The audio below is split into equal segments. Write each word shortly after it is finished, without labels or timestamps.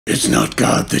It's not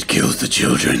God that kills the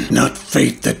children, not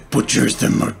fate that butchers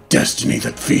them, or destiny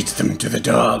that feeds them to the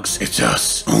dogs. It's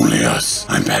us, only us.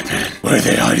 I'm Batman. Where are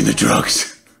they hiding the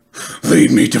drugs?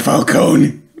 Lead me to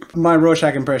Falcone. My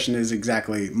Rorschach impression is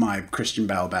exactly my Christian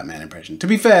Bale Batman impression. To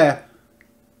be fair,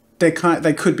 they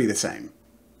could be the same.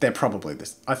 They're probably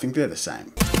this. I think they're the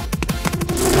same.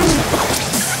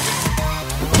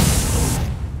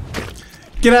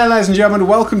 G'day ladies and gentlemen,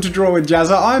 welcome to Draw with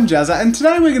Jazza. I'm Jazza, and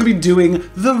today we're going to be doing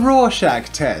the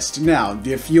Rorschach test. Now,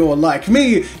 if you're like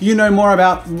me, you know more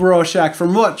about Rorschach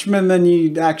from Watchmen than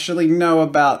you actually know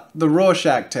about the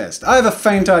Rorschach test. I have a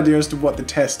faint idea as to what the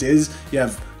test is. You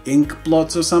have ink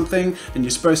blots or something, and you're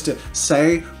supposed to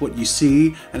say what you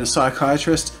see, and a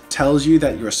psychiatrist tells you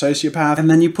that you're a sociopath,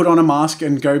 and then you put on a mask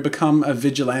and go become a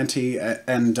vigilante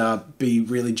and be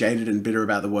really jaded and bitter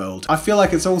about the world. I feel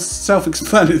like it's all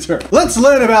self-explanatory. Let's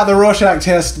learn about the Rorschach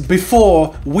test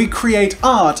before we create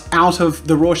art out of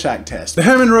the Rorschach test. The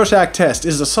Herman Rorschach test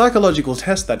is a psychological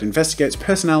test that investigates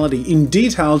personality in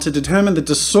detail to determine the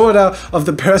disorder of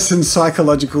the person's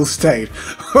psychological state.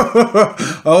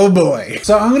 Oh boy.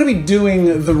 So I'm going to be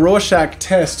doing the Rorschach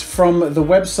test from the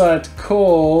website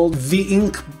called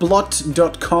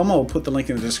theinkblot.com. I'll put the link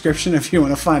in the description if you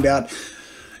want to find out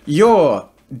your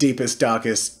deepest,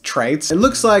 darkest traits. It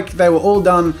looks like they were all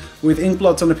done with ink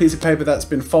blots on a piece of paper that's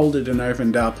been folded and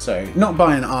opened up, so not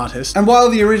by an artist. And while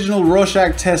the original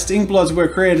Rorschach test ink blots were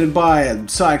created by a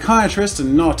psychiatrist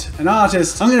and not an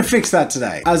artist, I'm going to fix that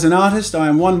today. As an artist, I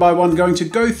am one by one going to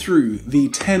go through the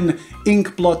 10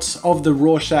 ink blots of the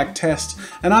Rorschach test,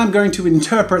 and I'm going to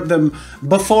interpret them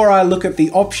before I look at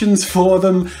the options for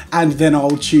them, and then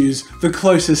I'll choose the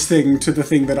closest thing to the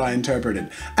thing that I interpreted.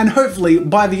 And hopefully,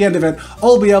 by the end of it,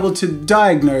 I'll be able to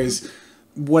diagnose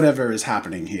whatever is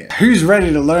happening here. Who's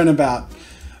ready to learn about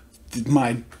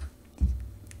my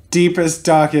deepest,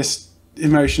 darkest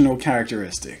emotional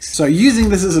characteristics? So using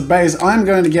this as a base, I'm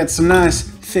going to get some nice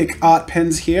thick art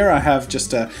pens here. I have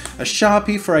just a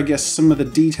Sharpie for, I guess, some of the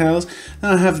details.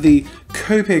 And I have the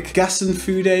Copic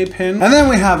Gassenfude pen. And then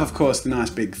we have, of course, the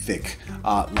nice big thick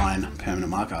art line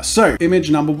permanent marker. So, image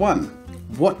number 1.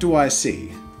 What do I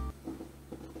see?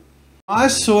 I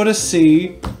sort of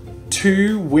see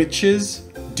two witches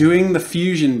doing the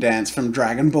fusion dance from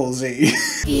Dragon Ball Z.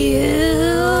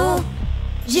 Fusion.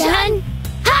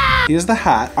 Here's the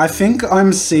hat. I think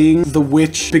I'm seeing the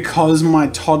witch because my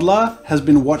toddler has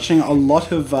been watching a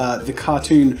lot of the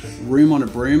cartoon Room on a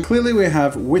Broom. Clearly we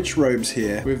have witch robes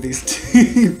here with these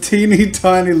teeny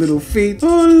tiny little feet.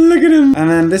 Oh, look at him. And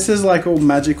then this is like all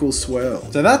magical swirl.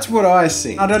 So that's what I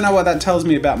see. I don't know what that tells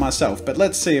me about myself, but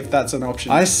let's see if that's an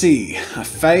option. I see a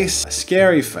face, a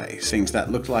scary face. Things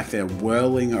that look like they're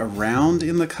whirling around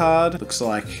in the card. Looks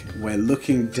like we're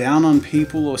looking down on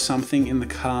people or something in the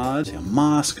card. A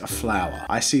mask, a flower.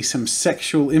 I see some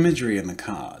sexual imagery in the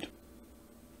card.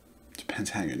 Depends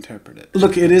how you interpret it.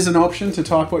 Look, it is an option to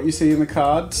type what you see in the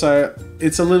card, so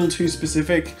it's a little too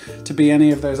specific to be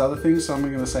any of those other things, so I'm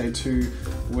going to say two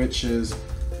witches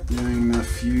doing the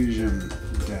fusion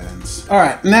dance.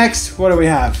 Alright, next, what do we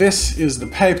have? This is the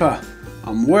paper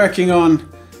I'm working on.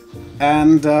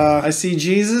 And I see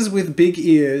Jesus with big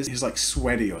ears. He's like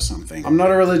sweaty or something. I'm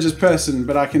not a religious person,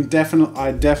 but I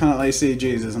definitely see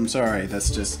Jesus. I'm sorry,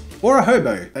 that's just... Or a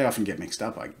hobo. They often get mixed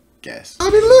up, I guess. I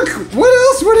mean, look, what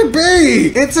else would it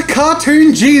be? It's a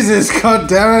cartoon Jesus, god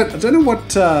damn it. I don't know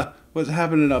what's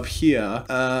happening up here.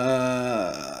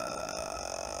 I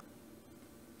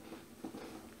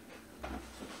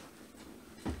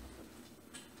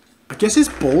guess it's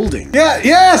balding. Yeah,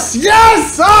 yes,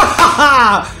 yes!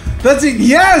 Ah! That's it,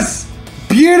 yes!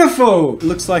 Beautiful! It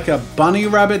looks like a bunny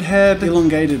rabbit head,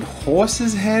 elongated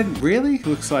horse's head. Really? It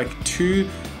looks like two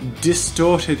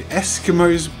distorted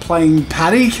Eskimos playing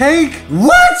patty cake?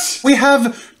 What? We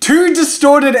have two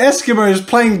distorted Eskimos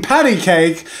playing patty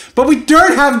cake, but we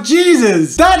don't have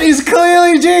Jesus! That is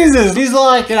clearly Jesus! He's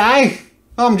like, hey,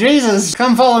 I'm Jesus.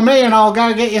 Come follow me and I'll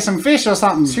go get you some fish or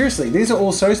something. Seriously, these are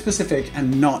all so specific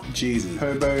and not Jesus.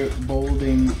 Hobo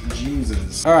balding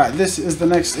Jesus. All right, this is the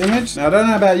next image. Now, I don't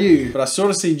know about you, but I sort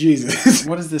of see Jesus.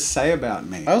 What does this say about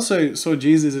me? I also saw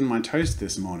Jesus in my toast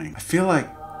this morning. I feel like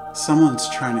someone's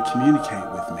trying to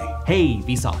communicate with me. Hey,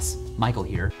 Vsauce. Michael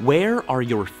here. Where are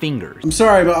your fingers? I'm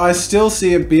sorry, but I still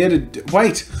see a bearded...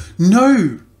 Wait,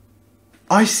 no!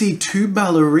 I see two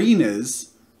ballerinas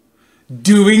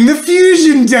doing the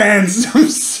fusion dance. I'm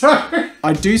sorry.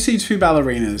 I do see two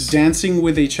ballerinas dancing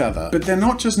with each other, but they're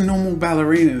not just normal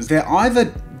ballerinas. They're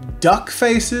either duck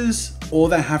faces or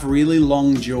they have really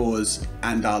long jaws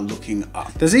and are looking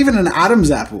up. There's even an Adam's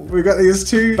apple. We've got these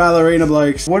two ballerina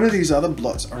blokes. What are these other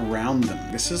blots around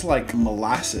them? This is like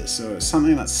molasses, so it's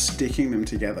something that's sticking them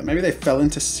together. Maybe they fell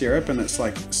into syrup and it's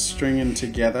like stringing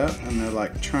together and they're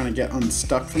like trying to get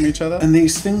unstuck from each other. And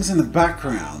these things in the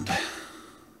background,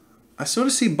 I sort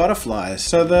of see butterflies.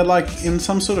 So they're like in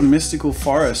some sort of mystical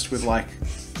forest with like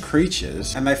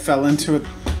creatures and they fell into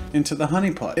the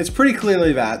honeypot. It's pretty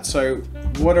clearly that, so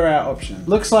what are our options?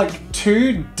 Looks like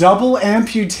two double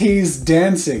amputees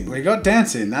dancing. We got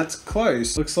dancing, that's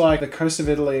close. Looks like the coast of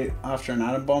Italy after an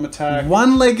atom bomb attack.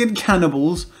 One-legged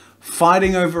cannibals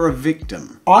fighting over a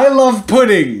victim. I love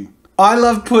pudding. I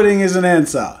love pudding is an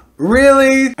answer.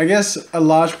 Really? I guess a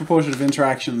large proportion of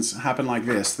interactions happen like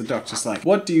this. The doctor's like,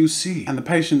 what do you see? And the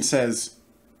patient says,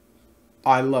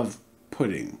 I love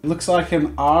pudding. It looks like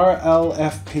an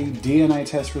RLFP DNA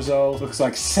test result. Looks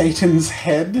like Satan's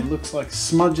head. It looks like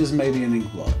smudges, maybe an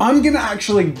ink blot. I'm gonna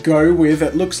actually go with,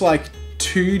 it looks like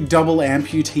two double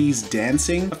amputees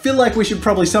dancing. I feel like we should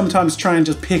probably sometimes try and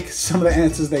just pick some of the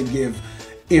answers they give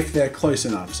if they're close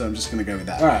enough. So I'm just gonna go with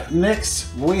that. All right,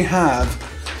 next we have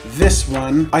this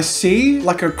one. I see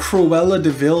like a Cruella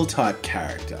de Vil type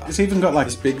character. It's even got like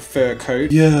this big fur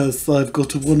coat. Yes, I've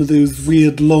got one of those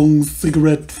weird long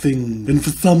cigarette things. And for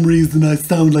some reason I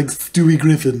sound like Stewie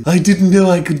Griffin. I didn't know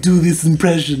I could do this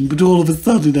impression, but all of a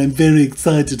sudden I'm very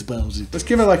excited about it. Let's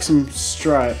give it like some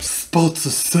stripes. Spots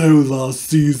are so last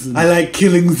season. I like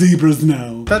killing zebras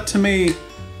now. That to me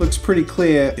looks pretty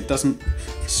clear. It doesn't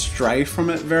stray from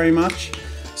it very much.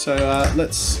 So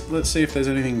let's see if there's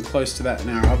anything close to that in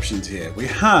our options here. We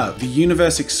have the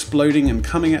universe exploding and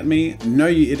coming at me. No,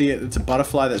 you idiot, it's a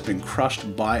butterfly that's been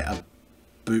crushed by a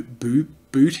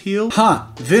boot heel. Huh,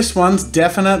 this one's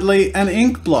definitely an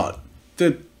ink blot.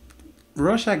 The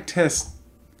Rorschach test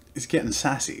is getting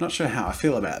sassy. Not sure how I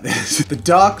feel about this. The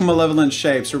dark, malevolent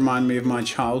shapes remind me of my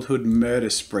childhood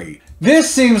murder spree. This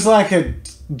seems like a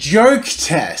joke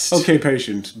test. Okay,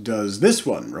 patient, does this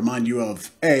one remind you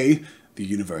of A, the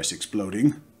universe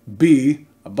exploding, B,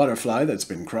 a butterfly that's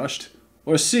been crushed,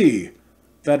 or C,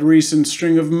 that recent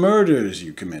string of murders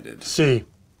you committed? C.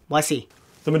 Why C?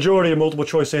 The majority of multiple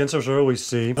choice answers are always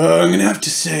C. I'm gonna have to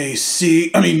say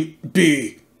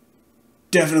B.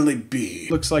 Definitely B.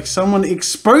 Looks like someone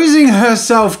exposing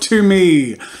herself to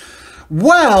me.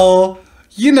 Well,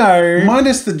 you know,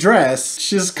 minus the dress,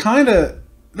 she's kinda,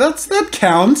 that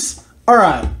counts. All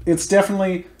right, it's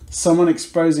definitely someone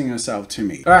exposing herself to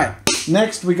me. All right,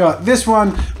 next we got this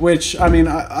one, which, I mean,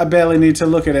 I barely need to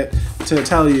look at it to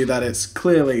tell you that it's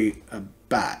clearly a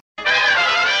bat.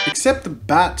 Except the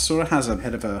bat sort of has a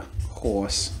head of a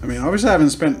horse. I mean, obviously I haven't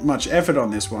spent much effort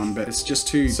on this one, but it's just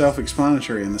too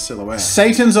self-explanatory in the silhouette.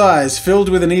 Satan's eyes filled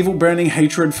with an evil burning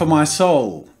hatred for my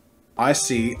soul. I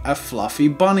see a fluffy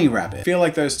bunny rabbit. I feel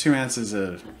like those two answers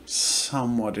are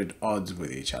somewhat at odds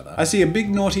with each other. I see a big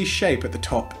naughty shape at the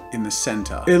top in the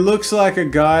center. It looks like a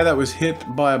guy that was hit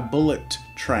by a bullet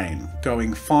train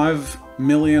going 5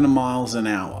 million miles an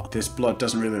hour. This blot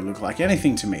doesn't really look like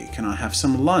anything to me. Can I have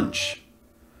some lunch?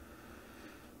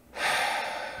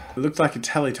 It looked like a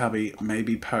Teletubby,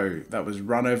 maybe Poe, that was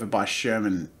run over by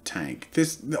Sherman tank.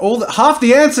 Half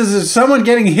the answers is someone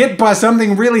getting hit by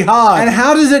something really hard. And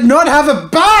how does it not have a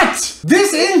bat?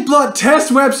 This inkblot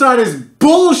test website is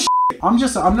bullshit. I'm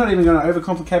not even gonna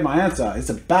overcomplicate my answer. It's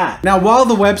a bat. Now, while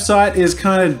the website is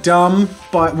kind of dumb,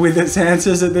 but with its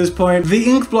answers at this point, the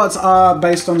inkblots are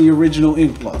based on the original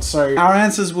inkblot. So our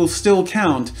answers will still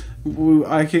count.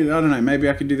 I don't know, maybe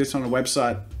I could do this on a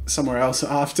website somewhere else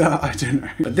after, I don't know.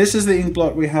 But this is the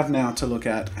inkblot we have now to look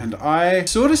at, and I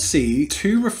sort of see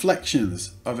two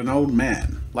reflections of an old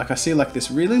man. Like I see like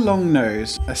this really long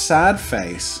nose, a sad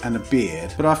face, and a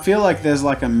beard. But I feel like there's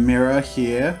like a mirror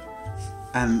here,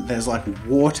 and there's like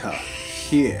water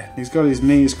here. He's got his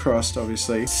knees crossed,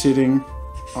 obviously, sitting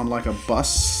on like a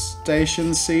bus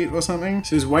station seat or something.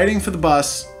 So he's waiting for the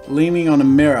bus, leaning on a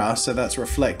mirror, so that's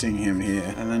reflecting him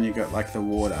here. And then you got like the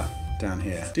water down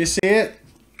here. Do you see it?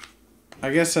 I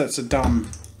guess that's a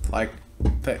dumb, like,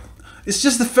 thing. It's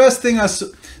just the first thing I saw.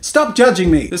 Stop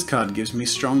judging me! This card gives me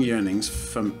strong yearnings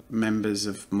for members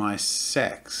of my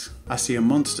sex. I see a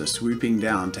monster swooping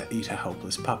down to eat a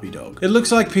helpless puppy dog. It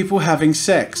looks like people having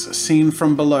sex, seen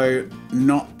from below,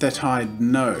 not that I'd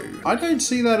know. I don't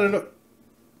see that at all.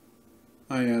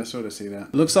 Oh yeah, I sort of see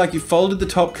that. Looks like you folded the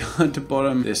top card to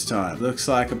bottom this time. Looks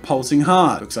like a pulsing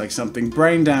heart. Looks like something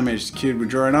brain damaged. Kid would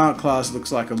draw an art class.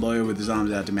 Looks like a lawyer with his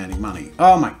arms out demanding money.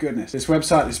 Oh my goodness. This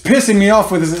website is pissing me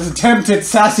off with its attempt at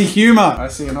sassy humor. I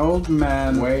see an old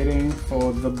man waiting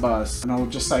for the bus. And I'll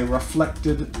just say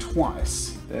reflected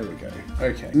twice. There we go.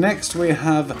 Okay. Next we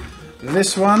have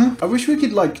This one, I wish we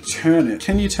could like turn it.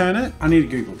 Can you turn it? I need to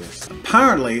Google this.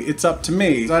 Apparently it's up to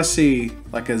me. I see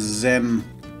like a Zen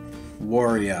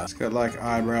warrior. It's got like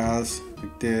eyebrows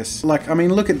like this. Like, I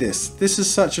mean, look at this. This is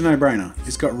such a no-brainer.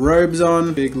 It's got robes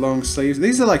on, big long sleeves.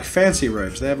 These are like fancy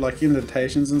robes. They have like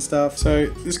indentations and stuff. So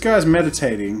this guy's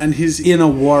meditating and his inner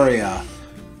warrior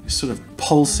is sort of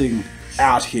pulsing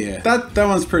out here. That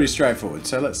one's pretty straightforward.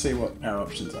 So let's see what our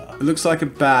options are. It looks like a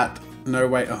bat. No,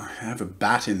 wait, oh, I have a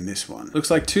bat in this one.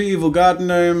 Looks like two evil garden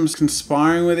gnomes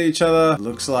conspiring with each other.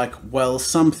 Looks like, well,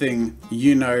 something,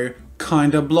 you know,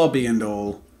 kinda blobby and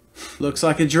all. Looks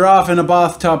like a giraffe in a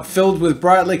bathtub filled with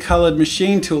brightly colored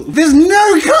machine tools. There's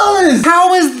no colors!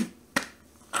 How is...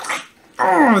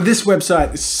 Oh, this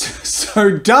website is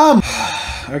so dumb.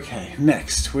 Okay,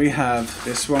 next we have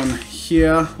this one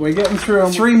here. We're getting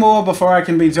through 3 more before I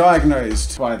can be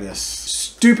diagnosed by this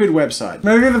stupid website.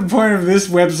 Maybe the point of this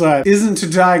website isn't to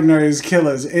diagnose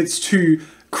killers, it's to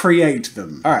create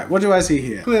them. All right, what do I see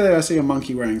here? Clearly I see a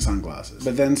monkey wearing sunglasses,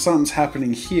 but then something's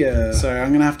happening here. So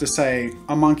I'm gonna have to say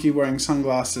a monkey wearing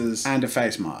sunglasses and a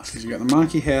face mask. Because you got the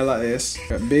monkey hair like this,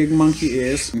 got big monkey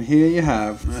ears, and here you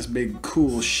have nice big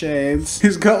cool shades.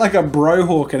 He's got like a bro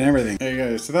hawk and everything. There you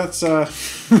go, so that's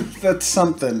that's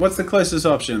something. What's the closest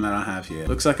option that I have here?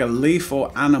 Looks like a leaf or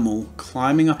animal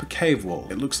climbing up a cave wall.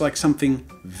 It looks like something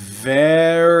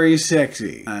very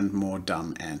sexy and more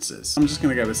dumb answers. I'm just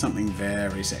gonna go with something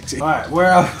very sexy. All right,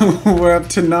 we're up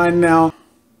to 9 now.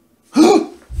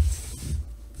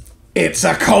 It's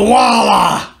a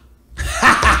koala!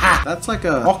 That's like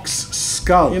a ox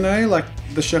skull. You know, like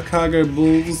the Chicago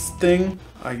Bulls thing?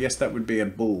 I guess that would be a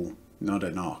bull, not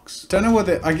an ox. Don't know what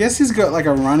I guess he's got like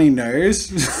a runny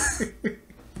nose.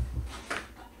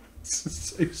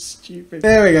 So stupid.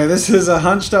 There we go. This is a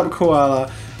hunched up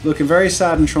koala looking very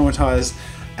sad and traumatized.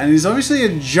 And he's obviously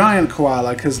a giant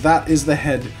koala because that is the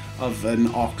head of an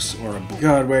ox or a bull.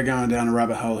 God, we're going down a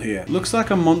rabbit hole here. Looks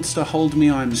like a monster. Hold me,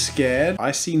 I'm scared.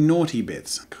 I see naughty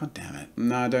bits. God damn it.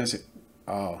 No, I don't see.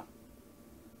 Oh.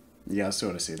 Yeah, I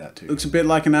sort of see that too. Looks a bit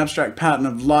like an abstract pattern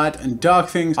of light and dark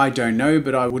things. I don't know,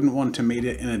 but I wouldn't want to meet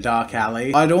it in a dark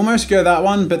alley. I'd almost go that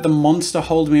one, but the monster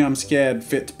hold me, I'm scared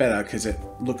fits better because it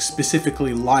looks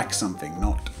specifically like something,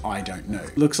 not I don't know.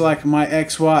 Looks like my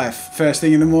ex-wife, first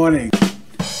thing in the morning.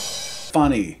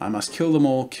 Funny. I must kill them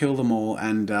all,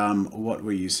 and what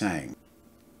were you saying?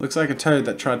 Looks like a toad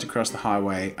that tried to cross the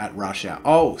highway at rush hour.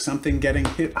 Oh, something getting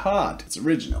hit hard. It's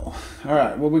original. All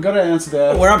right, well, we got an answer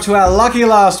there. We're up to our lucky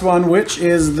last one, which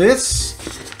is this.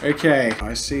 Okay,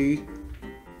 I see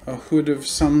a hood of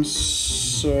some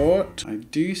sort. I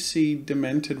do see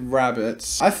demented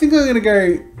rabbits. I think I'm gonna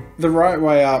go the right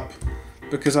way up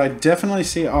because I definitely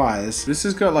see eyes. This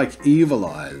has got like evil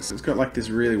eyes. It's got like this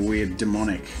really weird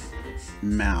demonic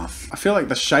mouth. I feel like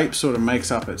the shape sort of makes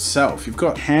up itself. You've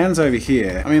got hands over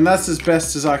here. I mean, that's as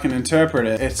best as I can interpret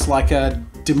it. It's like a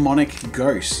demonic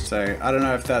ghost. So I don't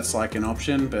know if that's like an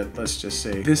option, but let's just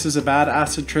see. This is a bad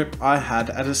acid trip I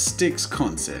had at a Styx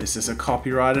concert. This is a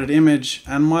copyrighted image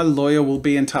and my lawyer will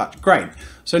be in touch. Great.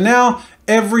 So now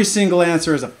every single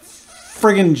answer is a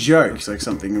friggin' joke. Looks like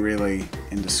something really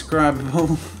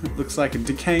indescribable. It looks like a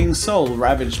decaying soul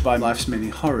ravaged by life's many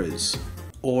horrors.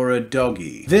 Or a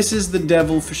doggy. This is the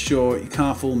devil for sure. You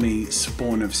can't fool me,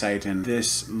 spawn of Satan.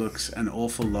 This looks an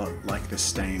awful lot like the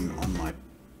stain on my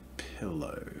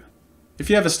pillow.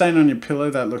 If you have a stain on your pillow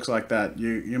that looks like that,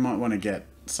 you might want to get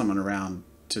someone around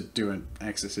to do an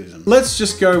exorcism. Let's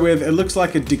just go with, it looks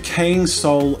like a decaying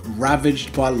soul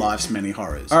ravaged by life's many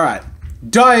horrors. All right,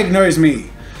 diagnose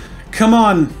me. Come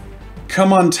on.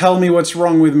 Come on, tell me what's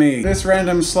wrong with me. This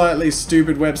random, slightly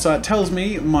stupid website tells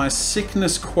me my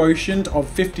sickness quotient of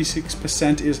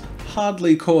 56% is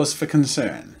hardly cause for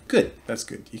concern. Good, that's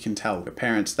good. You can tell your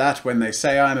parents that when they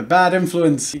say I'm a bad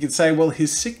influence. You can say, well,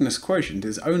 his sickness quotient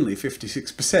is only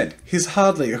 56%. He's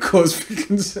hardly a cause for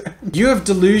concern. You have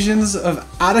delusions of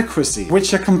adequacy,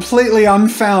 which are completely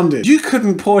unfounded. You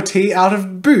couldn't pour tea out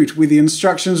of boot with the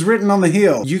instructions written on the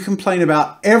heel. You complain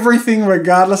about everything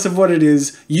regardless of what it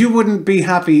is. You wouldn't be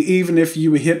happy even if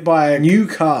you were hit by a new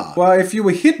car. Well, if you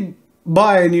were hit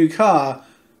by a new car,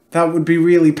 that would be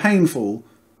really painful.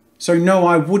 So no,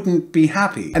 I wouldn't be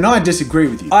happy. And I disagree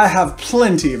with you. I have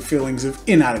plenty of feelings of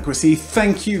inadequacy.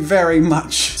 Thank you very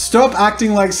much. Stop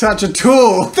acting like such a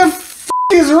tool. The f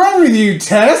is wrong with you,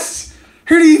 Tess?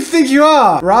 Who do you think you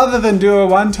are? Rather than do a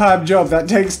one-time job that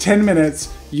takes 10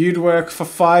 minutes, you'd work for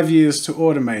 5 years to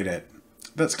automate it.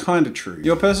 That's kind of true.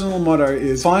 Your personal motto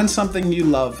is find something you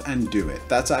love and do it.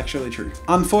 That's actually true.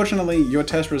 Unfortunately, your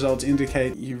test results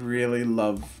indicate you really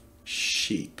love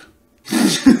sheep.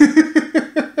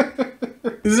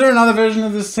 This Is there another version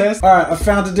of this test? All right, I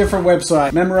found a different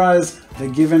website. Memorize the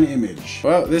given image.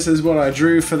 Well, this is what I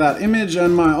drew for that image,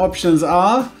 and my options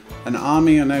are an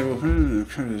army, a naval,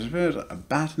 a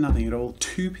bat, nothing at all,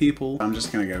 2 people. I'm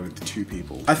just gonna go with the 2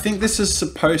 people. I think this is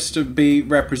supposed to be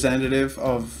representative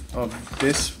of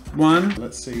this one.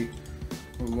 Let's see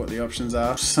what the options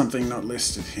are. Something not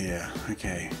listed here.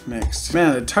 Okay, next.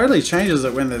 Man, it totally changes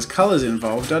it when there's colors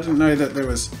involved. I didn't know that there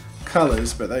was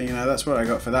colors, but you know, that's what I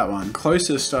got for that one.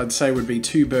 Closest I'd say would be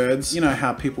 2 birds. You know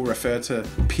how people refer to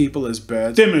people as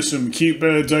birds. Them are some cute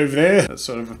birds over there. That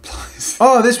sort of applies.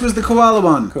 Oh, this was the koala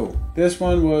one. Cool. This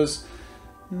one was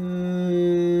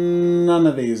none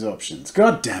of these options.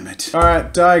 God damn it. All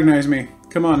right, diagnose me.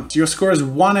 Come on. Your score is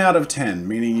 1 out of 10,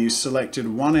 meaning you selected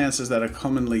 1 answers that are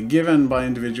commonly given by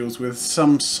individuals with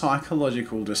some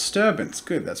psychological disturbance.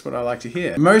 Good, that's what I like to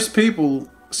hear. Most people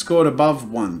scored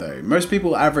above 1 though. Most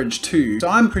people average 2, so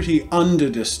I'm pretty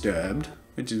under-disturbed,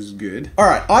 which is good. All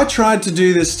right, I tried to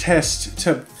do this test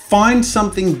to find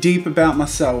something deep about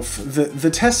myself. The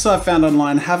tests I've found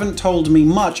online haven't told me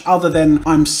much other than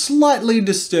I'm slightly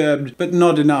disturbed, but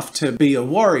not enough to be a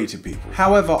worry to people.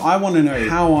 However, I want to know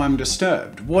how I'm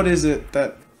disturbed. What is it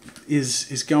that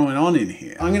is going on in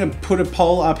here? I'm gonna put a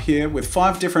poll up here with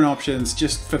 5 different options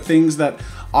just for things that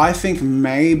I think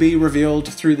may be revealed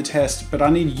through the test, but I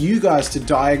need you guys to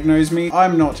diagnose me.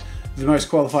 I'm not the most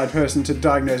qualified person to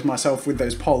diagnose myself with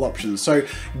those poll options. So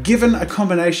given a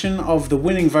combination of the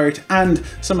winning vote and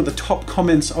some of the top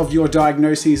comments of your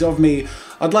diagnoses of me,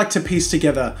 I'd like to piece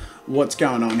together what's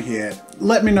going on here.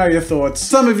 Let me know your thoughts.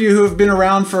 Some of you who have been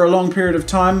around for a long period of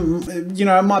time, you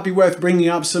know, it might be worth bringing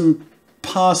up some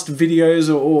past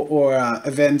videos or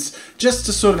events just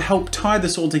to sort of help tie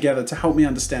this all together to help me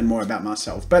understand more about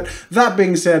myself. But that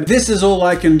being said, this is all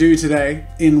I can do today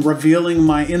in revealing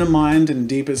my inner mind and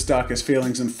deepest, darkest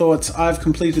feelings and thoughts. I've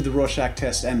completed the Rorschach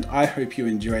test and I hope you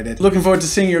enjoyed it. Looking forward to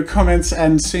seeing your comments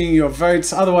and seeing your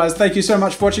votes. Otherwise, thank you so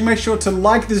much for watching. Make sure to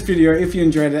like this video if you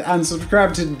enjoyed it and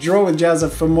subscribe to Draw with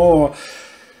Jazza for more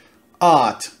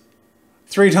art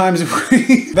 3 times a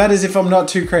week. That is if I'm not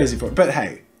too crazy for it, but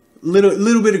hey,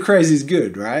 little bit of crazy is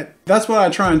good, right? That's what I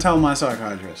try and tell my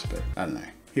psychiatrist, but I don't know.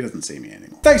 He doesn't see me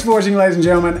anymore. Thanks for watching, ladies and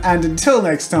gentlemen, and until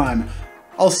next time,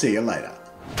 I'll see you later.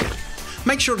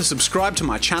 Make sure to subscribe to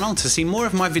my channel to see more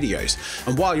of my videos.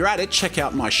 And while you're at it, check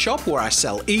out my shop where I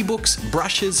sell ebooks,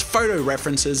 brushes, photo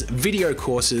references, video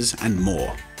courses, and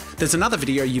more. There's another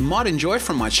video you might enjoy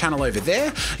from my channel over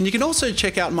there, and you can also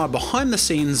check out my behind the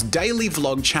scenes daily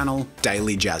vlog channel,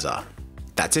 Daily Jazza.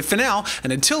 That's it for now,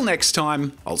 and until next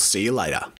time, I'll see you later.